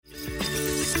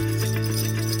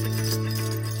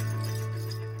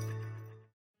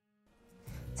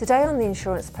Today on the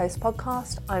Insurance Post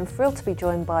podcast, I'm thrilled to be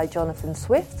joined by Jonathan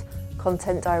Swift,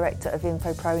 Content Director of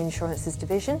InfoPro Insurance's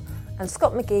division, and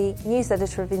Scott McGee, News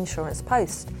Editor of Insurance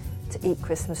Post, to eat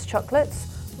Christmas chocolates,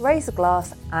 raise a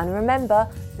glass and remember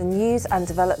the news and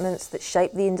developments that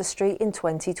shape the industry in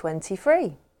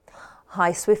 2023.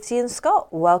 Hi Swifty and Scott,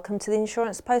 welcome to the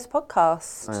Insurance Post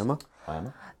podcast. Hi Emma. Hi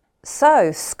Emma.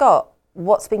 So Scott,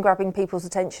 what's been grabbing people's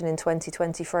attention in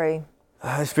 2023?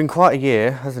 It's been quite a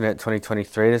year, hasn't it?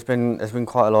 2023. There's been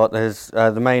quite a lot. There's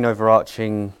the main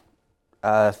overarching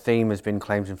theme has been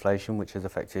claims inflation, which has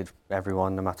affected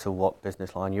everyone, no matter what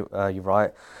business line you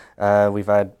write. We've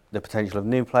had the potential of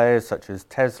new players such as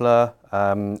Tesla,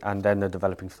 and then the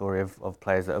developing story of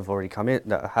players that have already come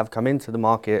come into the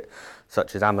market,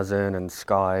 such as Amazon and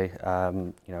Sky.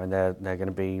 And we're going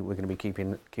to be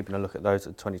keeping a look at those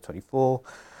at 2024.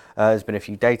 There's been a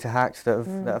few data hacks that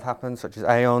have happened, such as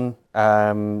Aon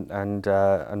and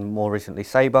more recently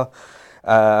Sabre.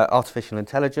 Artificial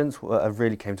intelligence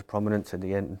really came to prominence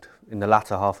in the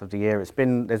latter half of the year.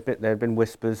 There have been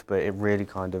whispers, but it really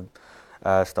kind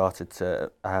of started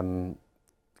to come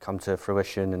to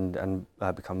fruition and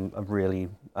become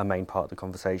a main part of the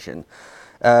conversation.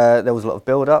 There was a lot of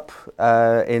build-up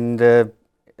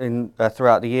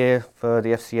throughout the year for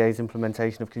the FCA's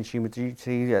implementation of Consumer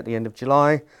Duty at the end of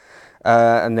July,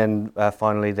 and then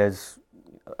finally there's,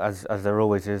 as there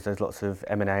always is, there's lots of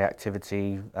M&A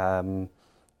activity.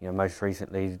 Most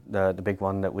recently, the big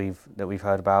one that we've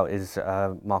heard about is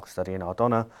market study in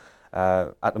Ardonagh.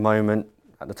 At the moment,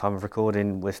 at the time of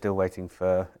recording, we're still waiting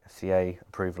for FCA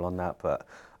approval on that, but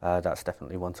that's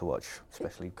definitely one to watch,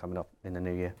 especially coming up in the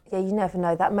new year. Yeah, you never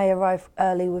know. That may arrive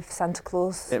early with Santa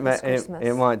Claus this Christmas.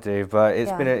 It might do, but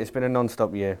it's been a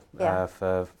non-stop year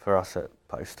for us at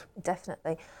Post.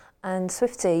 Definitely. And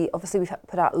Swifty, obviously we've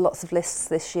put out lots of lists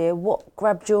this year. What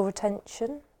grabbed your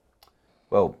attention?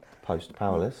 Well, Post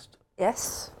Power List.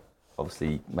 Yes.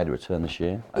 Obviously made a return this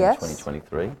year in Yes.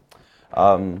 2023.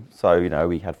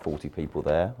 We had 40 people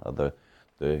there,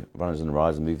 the runners and the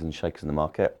riders and movers and shakers in the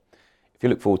market. If you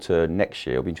look forward to next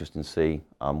year, it'll be interesting to see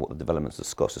what the developments that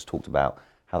Scott just talked about,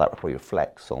 how that probably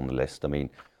reflects on the list. I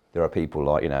mean, there are people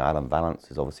like, Alan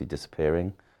Valance is obviously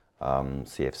disappearing.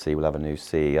 CFC will have a new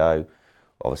CEO.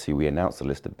 Obviously, we announced the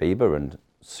list at BIBA, and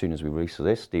as soon as we released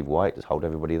this, Steve White has told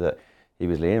everybody that he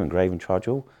was Liam and Graven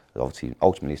Trudgell. Obviously,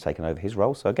 ultimately, he's taken over his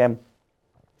role. So again,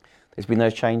 there's been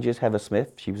those changes. Heather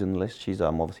Smith, she was in the list. She's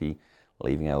obviously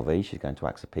leaving LV. She's going to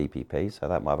AXA PPP, so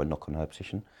that might have a knock on her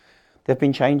position. There have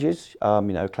been changes.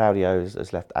 Claudio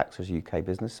has left AXA's UK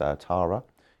business, Tara.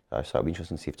 So it'll be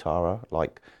interesting to see if Tara,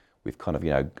 like with kind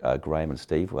of, Graham and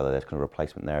Steve, whether there's kind of a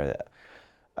replacement there.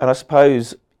 And I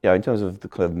suppose, in terms of the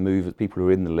kind of move of people who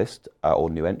are in the list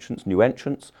or new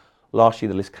entrants, last year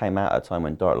the list came out at a time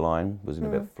when Direct Line was in a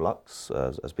bit of flux,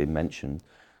 as been mentioned.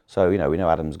 So, we know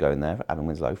Adam's going there, Adam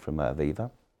Winslow from Aviva.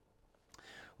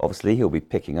 Obviously, he'll be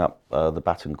picking up the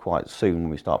baton quite soon when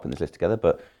we start putting this list together,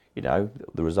 but,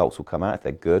 the results will come out if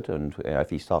they're good, and if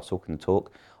he starts talking the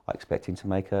talk, I expect him to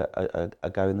make a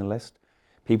go in the list.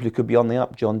 People who could be on the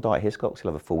up, John Dyke Hiscox,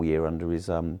 he'll have a full year under his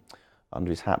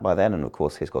hat by then, and of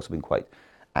course Hiscox have been quite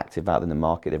active out in the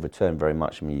market. They've returned very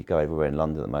much. I mean, you go everywhere in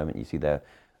London at the moment, you see their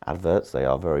adverts. They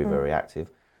are very, very active,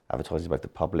 advertising both to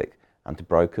public and to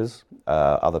brokers,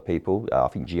 other people. I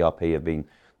think GRP have been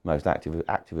most active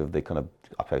of the kind of,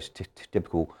 I suppose,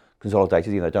 typical consolidators.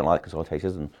 They don't like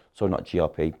consolidators, and sorry, not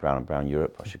GRP, Brown & Brown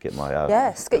Europe. I should get my...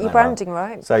 yes, get your branding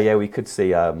right. So, yeah, we could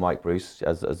see Mike Bruce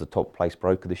as the top place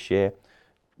broker this year.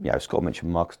 Scott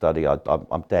mentioned market study. I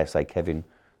dare say Kevin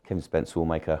Spencer will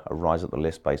make a rise up the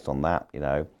list based on that,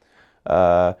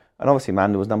 And obviously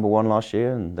Amanda was number one last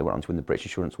year, and they went on to win the British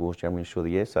Insurance Awards General Insurer of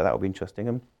the Year, so that will be interesting.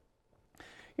 And,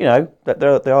 that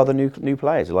there are the new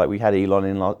players. Like we had Elon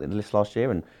in the list last year,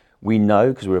 and we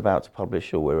know, because we're about to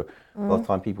publish, or by the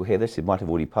time people hear this, it might have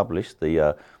already published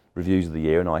the reviews of the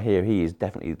year, and I hear he is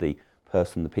definitely the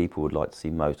person the people would like to see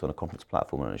most on a conference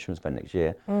platform and an insurance event next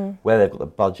year. Where they've got the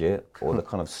budget or the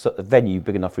kind of the venue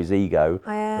big enough for his ego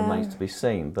remains to be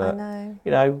seen. But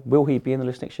will he be in the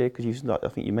list next year? Because I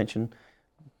think you mentioned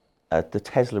the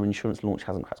Tesla insurance launch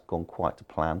hasn't gone quite to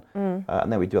plan,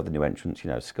 and then we do have the new entrants.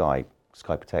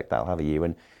 Sky Protect, that'll have a year,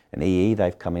 and EE,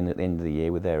 they've come in at the end of the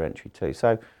year with their entry too.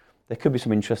 So there could be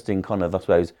some interesting kind of, I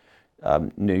suppose,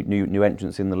 new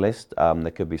entrants in the list.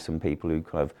 There could be some people who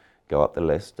kind of go up the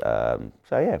list.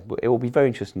 It will be very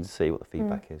interesting to see what the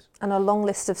feedback is. And a long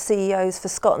list of CEOs for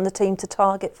Scott and the team to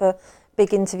target for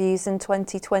big interviews in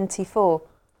 2024.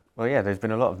 Well, yeah, there's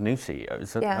been a lot of new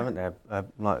CEOs, haven't there?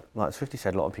 Like Swifty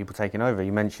said, a lot of people taking over.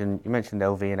 You mentioned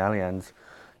LV and Allianz.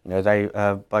 They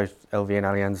both LV and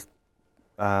Allianz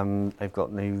they've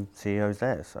got new CEOs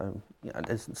there. So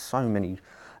there's so many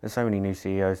new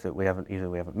CEOs that we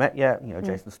haven't met yet.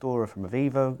 Jason Storer from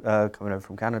Aviva coming over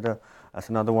from Canada. That's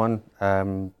another one.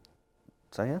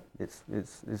 So yeah, it's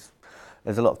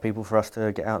there's a lot of people for us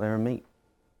to get out there and meet.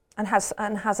 And has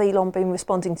Elon been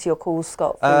responding to your calls,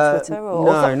 Scott, through Twitter?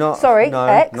 No,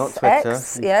 X, not Twitter.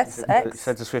 X, yes, X.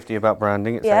 Said to Swifty about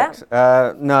branding. It's Yeah. X.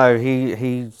 No,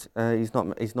 he's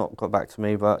not got back to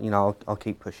me, but I'll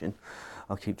keep pushing.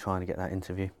 I'll keep trying to get that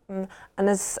interview. And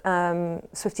as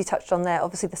Swifty touched on there,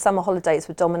 obviously the summer holidays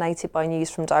were dominated by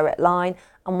news from Direct Line,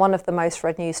 and one of the most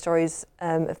read news stories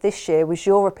of this year was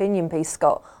your opinion piece,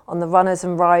 Scott, on the runners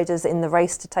and riders in the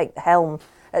race to take the helm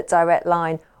at Direct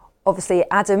Line. Obviously,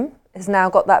 Adam has now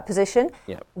got that position.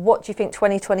 Yep. What do you think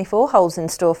 2024 holds in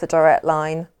store for Direct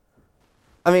Line?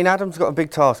 I mean, Adam's got a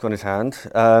big task on his hand.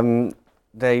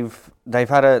 They've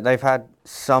had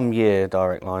some year,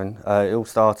 Direct Line. It all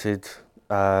started,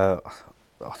 I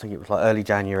think it was like early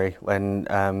January when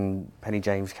Penny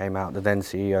James came out, the then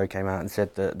CEO came out and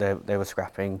said that they were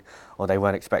scrapping, or they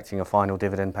weren't expecting a final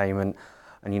dividend payment,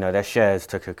 and their shares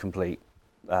took a complete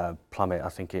plummet. I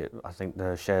think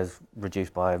the shares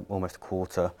reduced by almost a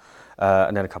quarter,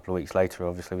 and then a couple of weeks later,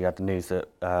 obviously, we had the news that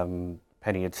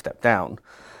Penny had stepped down.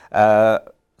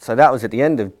 So that was at the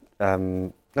end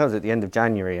of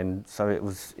January, and so it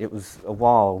was a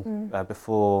while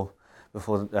before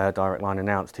Direct Line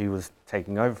announced who was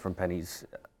taking over from Penny's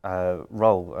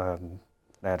role.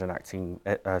 They had an acting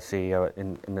CEO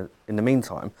in the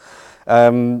meantime,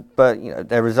 but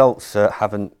their results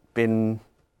haven't been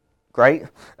great.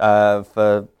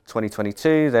 For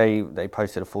 2022, they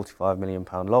posted a £45 million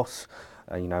loss,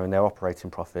 and their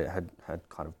operating profit had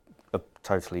kind of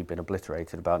totally been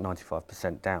obliterated, about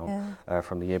 95% down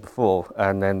from the year before.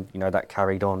 And then, that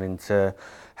carried on into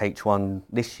H1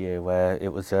 this year, where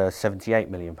it was a £78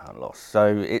 million loss.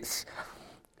 So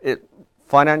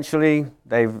financially,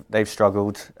 they've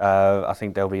struggled. I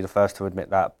think they'll be the first to admit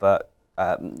that, but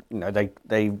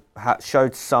they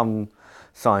showed some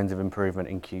signs of improvement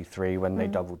in Q3 when they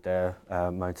doubled their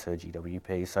motor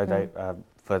GWP, so they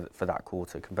for that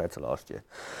quarter compared to last year.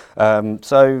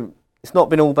 So it's not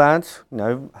been all bad.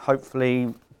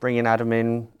 Hopefully bringing Adam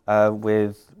in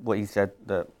with what he said,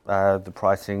 that the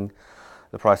pricing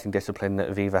discipline that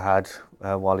Aviva had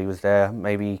while he was there,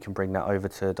 maybe he can bring that over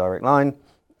to Direct Line.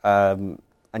 And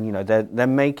they're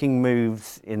making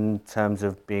moves in terms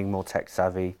of being more tech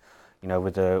savvy.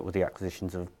 With the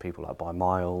acquisitions of people like By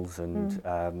Miles and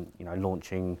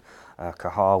launching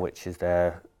Kahar, which is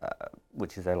their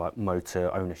like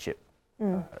motor ownership.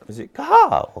 Is it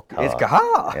Kahar or Kahar? It's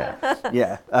Kahar.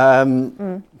 Yeah.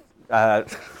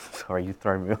 Sorry, you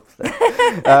thrown me off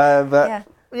there.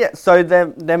 But so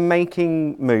they're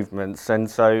making movements, and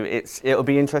so it'll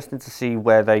be interesting to see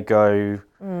where they go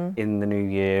in the new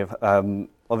year.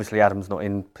 Obviously, Adam's not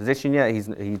in position yet. He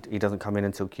doesn't come in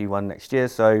until Q1 next year.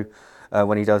 So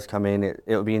when he does come in,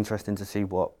 it'll be interesting to see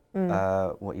what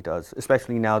he does,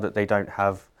 especially now that they don't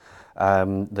have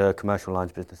the commercial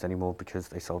lines business anymore, because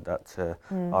they sold that to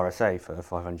RSA for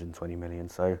 $520 million.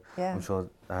 So I'm sure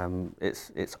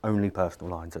it's only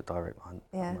personal lines at Direct Line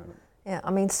at the moment. Yeah,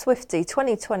 I mean, Swifty,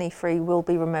 2023 will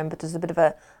be remembered as a bit of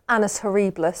a annus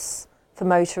horribilis for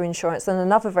motor insurance. And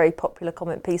another very popular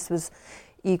comment piece was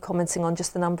you commenting on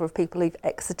just the number of people who've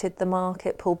exited the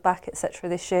market, pulled back, etc.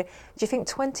 this year. Do you think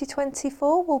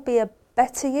 2024 will be a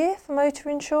better year for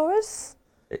motor insurers?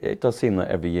 It does seem that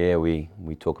every year we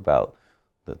talk about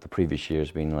that the previous year has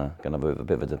been kind of a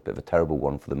bit of a terrible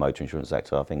one for the motor insurance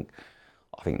sector. I think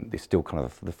it's still kind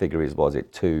of, the figure is, was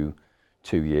it two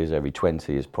years every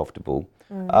 20 is profitable.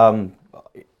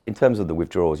 In terms of the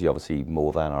withdrawals, you obviously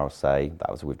more than RSA,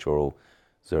 that was a withdrawal.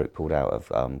 Zurich pulled out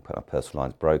of a personal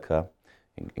lines broker,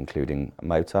 including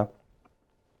motor.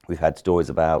 We've had stories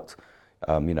about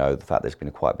the fact there's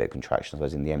been quite a bit of contraction, I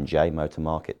suppose, in the MJ motor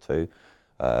market too.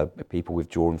 People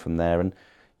withdrawing from there, and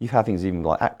you've had things even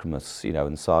like Acromus,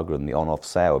 and Saga and the on-off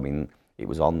sale. I mean, it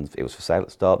was for sale at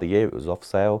the start of the year. It was off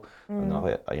sale, and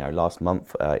last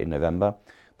month in November,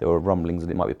 there were rumblings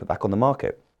that it might be put back on the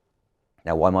market.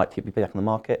 Now, why might it be back on the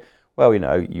market? Well,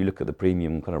 you look at the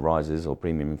premium kind of rises or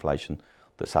premium inflation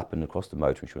that's happened across the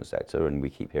motor insurance sector, and we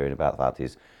keep hearing about that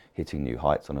is hitting new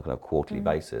heights on a kind of quarterly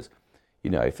basis.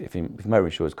 If motor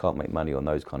insurers can't make money on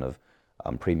those kind of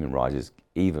premium rises,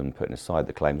 even putting aside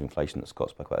the claims inflation that Scott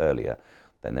spoke about earlier,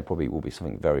 then there probably will be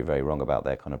something very, very wrong about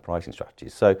their kind of pricing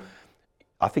strategies. So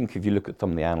I think if you look at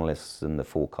some of the analysts and the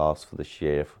forecasts for this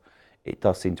year, it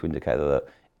does seem to indicate that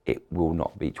it will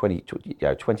not be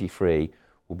 23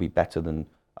 will be better than,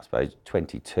 I suppose,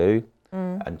 22,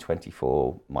 and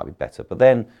 24 might be better. But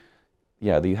then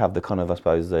you have the kind of, I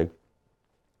suppose, the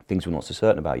things we're not so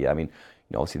certain about yet. I mean,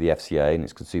 obviously the FCA and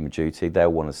its Consumer Duty,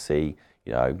 they'll want to see,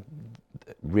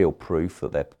 real proof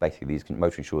that they're basically, these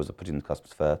motor insurers are putting the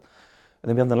customers first. And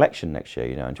then we have an election next year,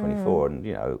 in 24,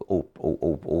 and all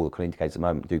the kind of indicators at the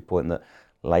moment do point that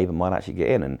Labour might actually get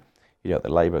in. And at the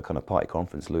Labour kind of party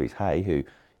conference, Louise Hay, who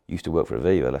used to work for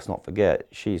Aviva, let's not forget,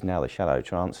 she's now the shadow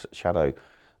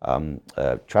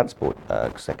transport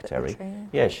secretary.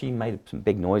 Yeah, she made some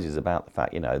big noises about the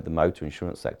fact, the motor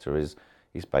insurance sector is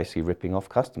basically ripping off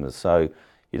customers. So,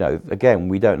 again,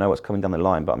 we don't know what's coming down the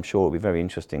line, but I'm sure it'll be very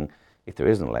interesting if there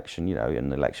is an election,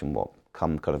 an election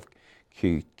come kind of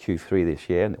Q3 this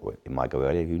year, and it might go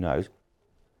earlier, who knows.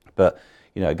 But,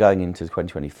 going into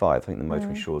 2025, I think the motor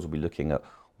insurers will be looking at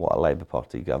what a Labour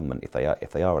Party government, if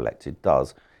they are elected,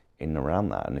 does in and around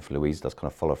that, and if Louise does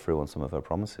kind of follow through on some of her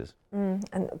promises.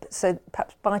 And so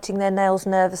perhaps biting their nails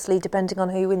nervously, depending on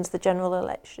who wins the general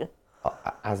election.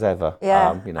 As ever,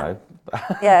 yeah.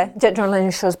 Yeah, general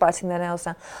insurers biting their nails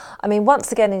now. I mean,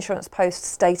 once again, Insurance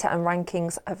Post's data and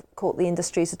rankings have caught the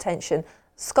industry's attention.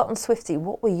 Scott and Swifty,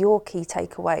 what were your key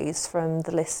takeaways from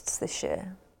the lists this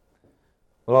year?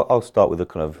 Well, I'll start with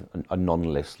a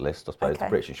non-list list, I suppose. Okay. The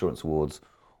British Insurance Awards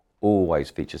always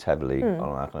features heavily on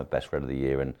our kind of best read of the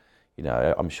year, and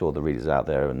I'm sure the readers out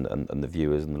there and the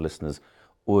viewers and the listeners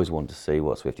always want to see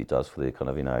what Swifty does for the kind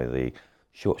of the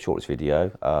shortest video.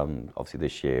 Obviously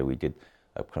this year we did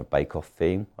a kind of bake-off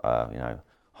theme,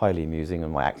 highly amusing,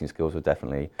 and my acting skills were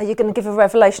definitely... Are you going to give a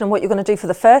revelation on what you're going to do for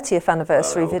the 30th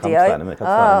anniversary video?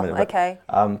 Okay.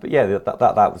 But yeah,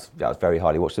 that was very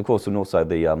highly watched, of course, and also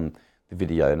the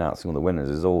video announcing all the winners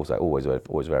is always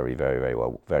very, very,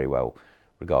 very well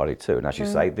regarded too. And as you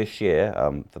say, this year,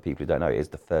 for people who don't know, it is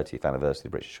the 30th anniversary of the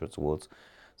British Insurance Awards.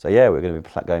 So yeah, we're going to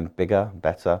be going bigger,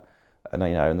 better, and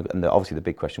obviously the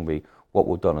big question will be, what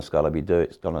will Donna Scully be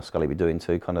doing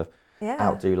to kind of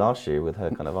outdo last year with her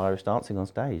kind of Irish dancing on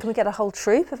stage? Can we get a whole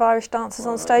troupe of Irish dancers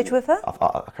on stage with her?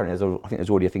 I think there's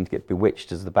already a thing to get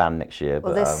Bewitched as the band next year.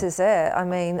 Well, this is it. I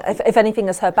mean, if anything,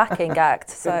 as her backing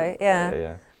act. So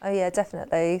yeah. Oh yeah,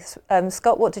 definitely.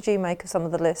 Scott, what did you make of some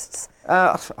of the lists?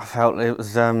 I felt it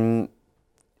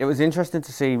was interesting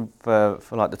to see for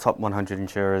like the top 100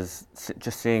 insurers,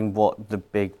 just seeing what the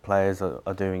big players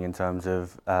are doing in terms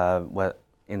of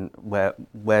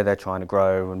where they're trying to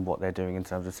grow and what they're doing in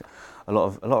terms of a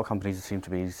lot of companies seem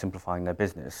to be simplifying their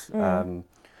business.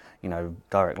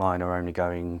 Direct Line are only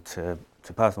going to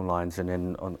personal lines, and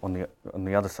then on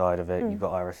the other side of it, you've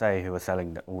got RSA who are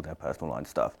selling all their personal line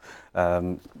stuff,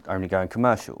 only going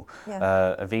commercial.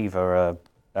 Yeah. Aviva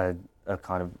are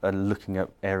kind of looking at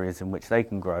areas in which they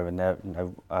can grow, and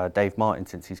they're Dave Martin,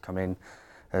 since he's come in,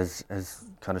 has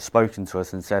kind of spoken to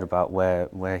us and said about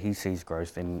where he sees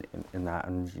growth in that,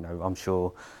 and I'm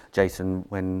sure Jason,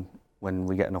 when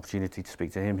we get an opportunity to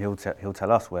speak to him, he'll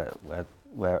tell us where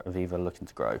Aviva are looking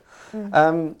to grow.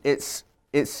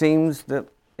 It seems that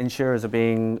insurers are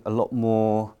being a lot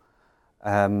more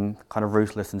kind of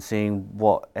ruthless and seeing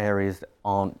what areas that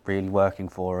aren't really working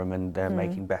for them, and they're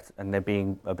making better, and they're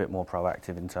being a bit more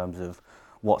proactive in terms of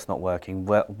what's not working,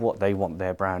 what they want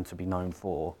their brand to be known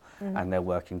for, and they're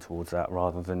working towards that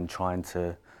rather than trying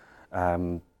to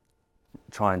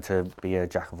be a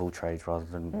jack of all trades rather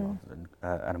than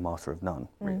and a master of none,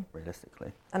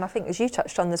 realistically. And I think, as you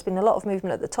touched on, there's been a lot of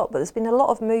movement at the top, but there's been a lot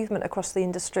of movement across the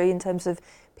industry in terms of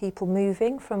people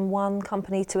moving from one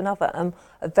company to another.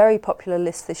 A very popular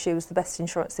list this year was the best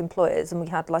insurance employers, and we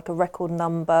had like a record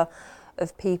number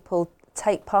of people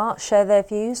take part, share their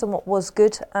views on what was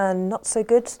good and not so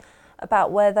good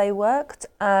about where they worked,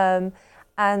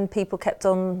 and people kept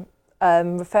on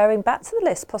referring back to the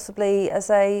list, possibly as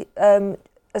a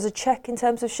check in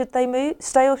terms of should they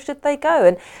stay or should they go.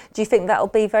 And do you think that'll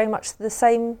be very much the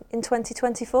same in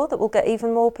 2024, that we'll get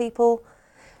even more people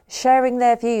sharing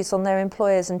their views on their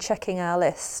employers and checking our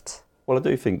list? Well, I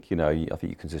do think, I think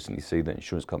you consistently see that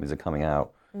insurance companies are coming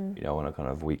out, on a kind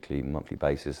of weekly, monthly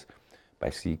basis,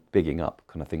 basically bigging up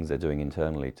kind of things they're doing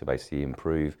internally to basically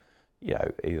improve,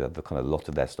 either the kind of lot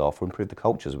of their staff or improve the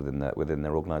cultures within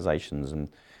their organisations. And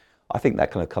I think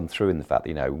that kind of come through in the fact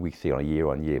that, we see on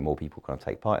year more people kind of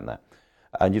take part in that.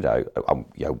 And,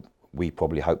 we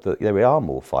probably hope that there are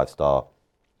more 5-star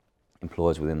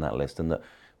employers within that list, and that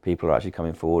people are actually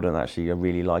coming forward and actually are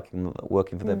really liking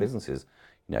working for their businesses.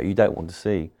 You don't want to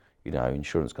see,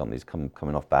 insurance companies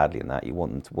coming off badly in that. You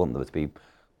want them to be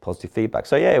positive feedback.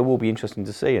 So yeah, it will be interesting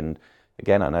to see. And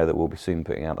again, I know that we'll be soon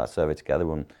putting out that survey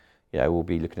together, and we'll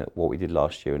be looking at what we did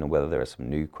last year and whether there are some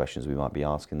new questions we might be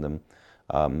asking them,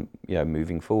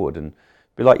 moving forward.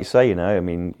 But like you say, in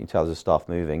terms of staff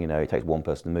moving, it takes one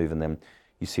person to move, and then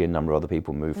you see a number of other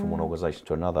people move from one organisation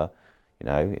to another. You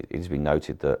know, it has been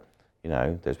noted that, you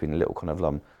know, there's been a little kind of,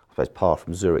 I suppose, path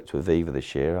from Zurich to Aviva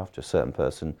this year after a certain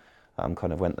person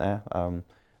kind of went there. And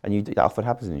that often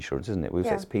happens in insurance, isn't it?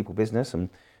 It's people business, and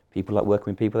people like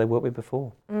working with people they worked with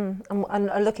before. And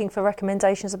are looking for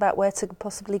recommendations about where to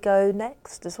possibly go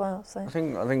next as well. So I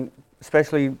think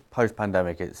especially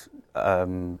post-pandemic, it's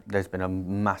there's been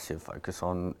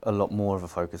a lot more of a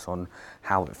focus on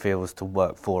how it feels to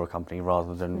work for a company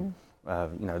rather than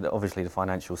you know, obviously the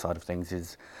financial side of things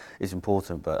is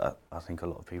important, but I think a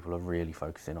lot of people are really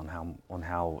focusing on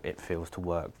how it feels to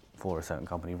work for a certain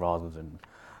company rather than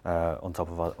on top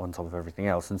of everything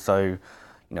else. And so, you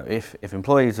know, if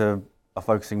employees are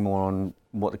focusing more on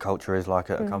what the culture is like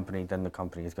at a company, then the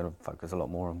company is going to focus a lot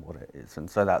more on what it is. And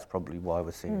so that's probably why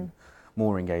we're seeing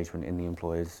more engagement in the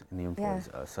employees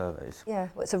surveys. Yeah,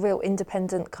 well, it's a real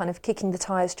independent kind of kicking the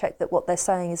tyres check that what they're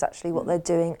saying is actually what they're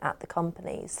doing at the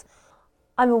companies.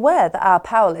 I'm aware that our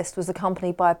Power List was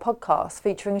accompanied by a podcast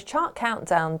featuring a chart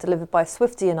countdown delivered by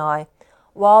Swifty and I.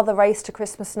 While the race to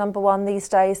Christmas #1 these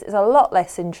days is a lot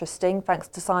less interesting thanks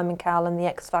to Simon Cowell and the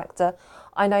X Factor,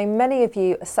 I know many of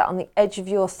you are sat on the edge of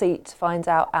your seat to find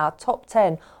out our top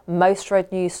 10 most read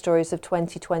news stories of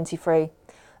 2023.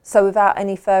 So without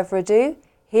any further ado,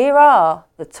 here are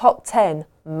the top 10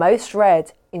 most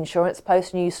read Insurance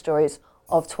Post news stories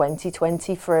of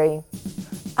 2023.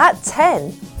 At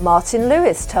 10, Martin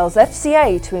Lewis tells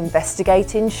FCA to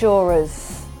investigate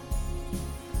insurers.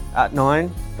 At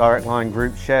 9, Direct Line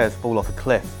Group shares fall off a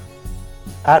cliff.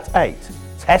 At 8,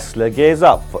 Tesla gears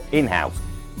up for in-house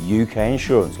UK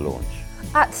insurance launch.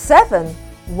 At 7,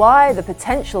 why the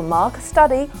potential market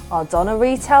study Ardonagh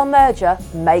retail merger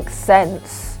makes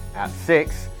sense. At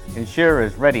 6,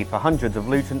 insurers ready for hundreds of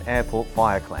Luton Airport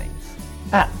fire claims.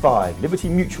 At 5, Liberty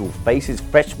Mutual faces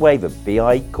fresh wave of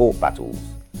BI court battles.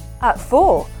 At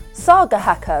 4, Saga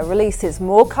Hacker releases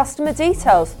more customer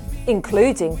details,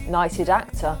 including Knighted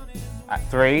Actor. At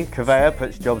 3, Covéa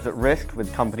puts jobs at risk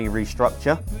with company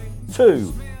restructure.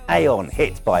 2, Aon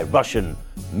hit by Russian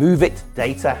MoveIt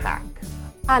data hack.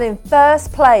 And in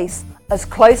first place, as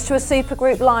close to a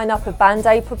supergroup lineup of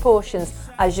Band-Aid proportions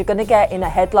as you're going to get in a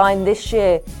headline this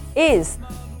year, is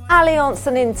Allianz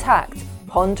and Intact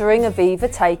pondering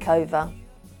Aviva takeover.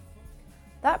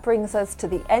 That brings us to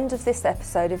the end of this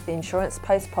episode of the Insurance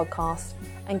Post podcast,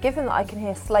 and given that I can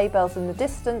hear sleigh bells in the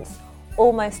distance,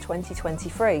 almost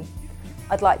 2023.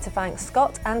 I'd like to thank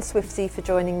Scott and Swifty for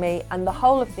joining me and the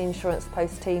whole of the Insurance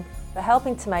Post team for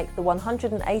helping to make the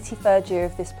 183rd year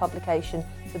of this publication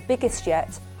the biggest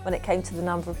yet when it came to the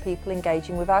number of people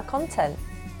engaging with our content.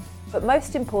 But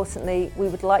most importantly, we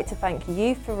would like to thank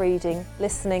you for reading,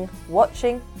 listening,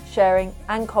 watching, sharing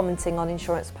and commenting on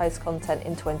Insurance Post content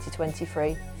in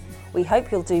 2023. We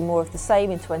hope you'll do more of the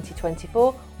same in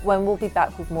 2024 when we'll be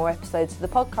back with more episodes of the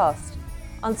podcast.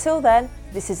 Until then,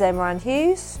 this is Emma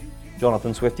Hughes,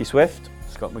 Jonathan Swifty Swift,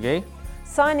 Scott McGee,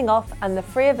 signing off, and the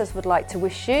three of us would like to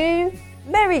wish you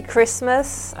Merry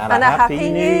Christmas and a Happy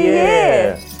New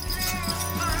Year.